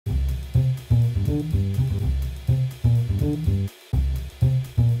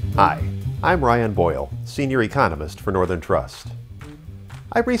Hi, I'm Ryan Boyle, Senior Economist for Northern Trust.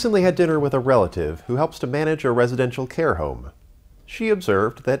 I recently had dinner with a relative who helps to manage a residential care home. She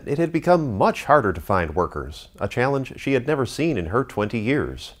observed that it had become much harder to find workers, a challenge she had never seen in her 20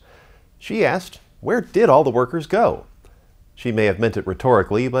 years. She asked, where did all the workers go? She may have meant it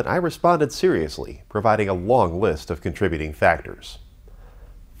rhetorically, but I responded seriously, providing a long list of contributing factors.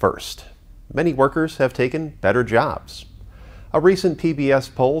 First, many workers have taken better jobs. A recent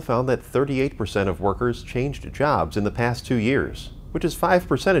PBS poll found that 38% of workers changed jobs in the past 2 years, which is 5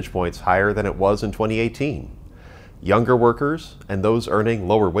 percentage points higher than it was in 2018. Younger workers and those earning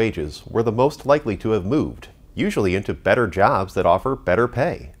lower wages were the most likely to have moved, usually into better jobs that offer better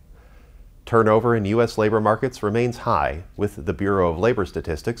pay. Turnover in U.S. labor markets remains high, with the Bureau of Labor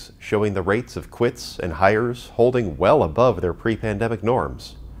Statistics showing the rates of quits and hires holding well above their pre-pandemic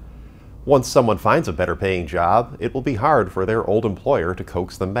norms. Once someone finds a better paying job, it will be hard for their old employer to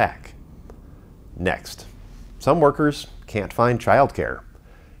coax them back. Next, some workers can't find childcare.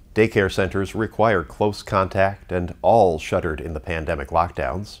 Daycare centers require close contact and all shuttered in the pandemic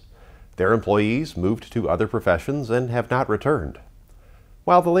lockdowns. Their employees moved to other professions and have not returned.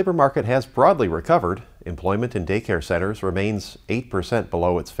 While the labor market has broadly recovered, employment in daycare centers remains 8%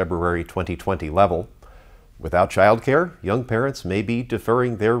 below its February 2020 level. Without childcare, young parents may be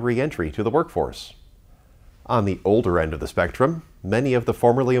deferring their re-entry to the workforce. On the older end of the spectrum, many of the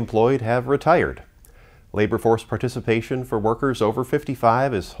formerly employed have retired. Labor force participation for workers over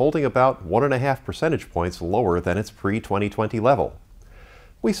 55 is holding about 1.5 percentage points lower than its pre-2020 level.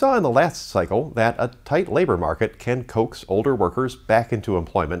 We saw in the last cycle that a tight labor market can coax older workers back into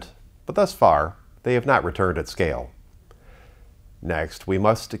employment, but thus far, they have not returned at scale. Next, we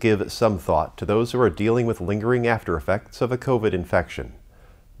must give some thought to those who are dealing with lingering after effects of a COVID infection.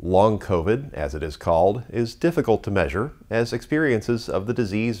 Long COVID, as it is called, is difficult to measure, as experiences of the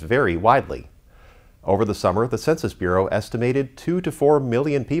disease vary widely. Over the summer, the Census Bureau estimated 2 to 4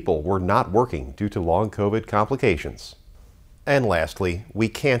 million people were not working due to long COVID complications. And lastly, we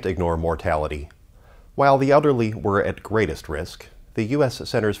can't ignore mortality. While the elderly were at greatest risk, the U.S.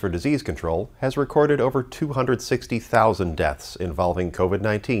 Centers for Disease Control has recorded over 260,000 deaths involving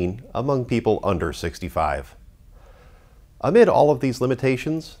COVID-19 among people under 65. Amid all of these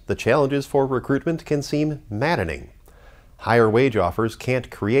limitations, the challenges for recruitment can seem maddening. Higher wage offers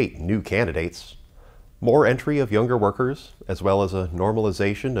can't create new candidates. More entry of younger workers, as well as a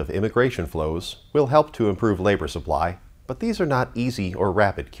normalization of immigration flows, will help to improve labor supply, but these are not easy or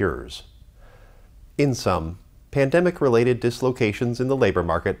rapid cures. In sum, pandemic-related dislocations in the labor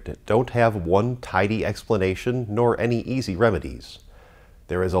market don't have one tidy explanation nor any easy remedies.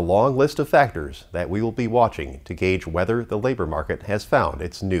 There is a long list of factors that we will be watching to gauge whether the labor market has found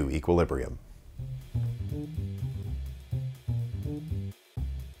its new equilibrium.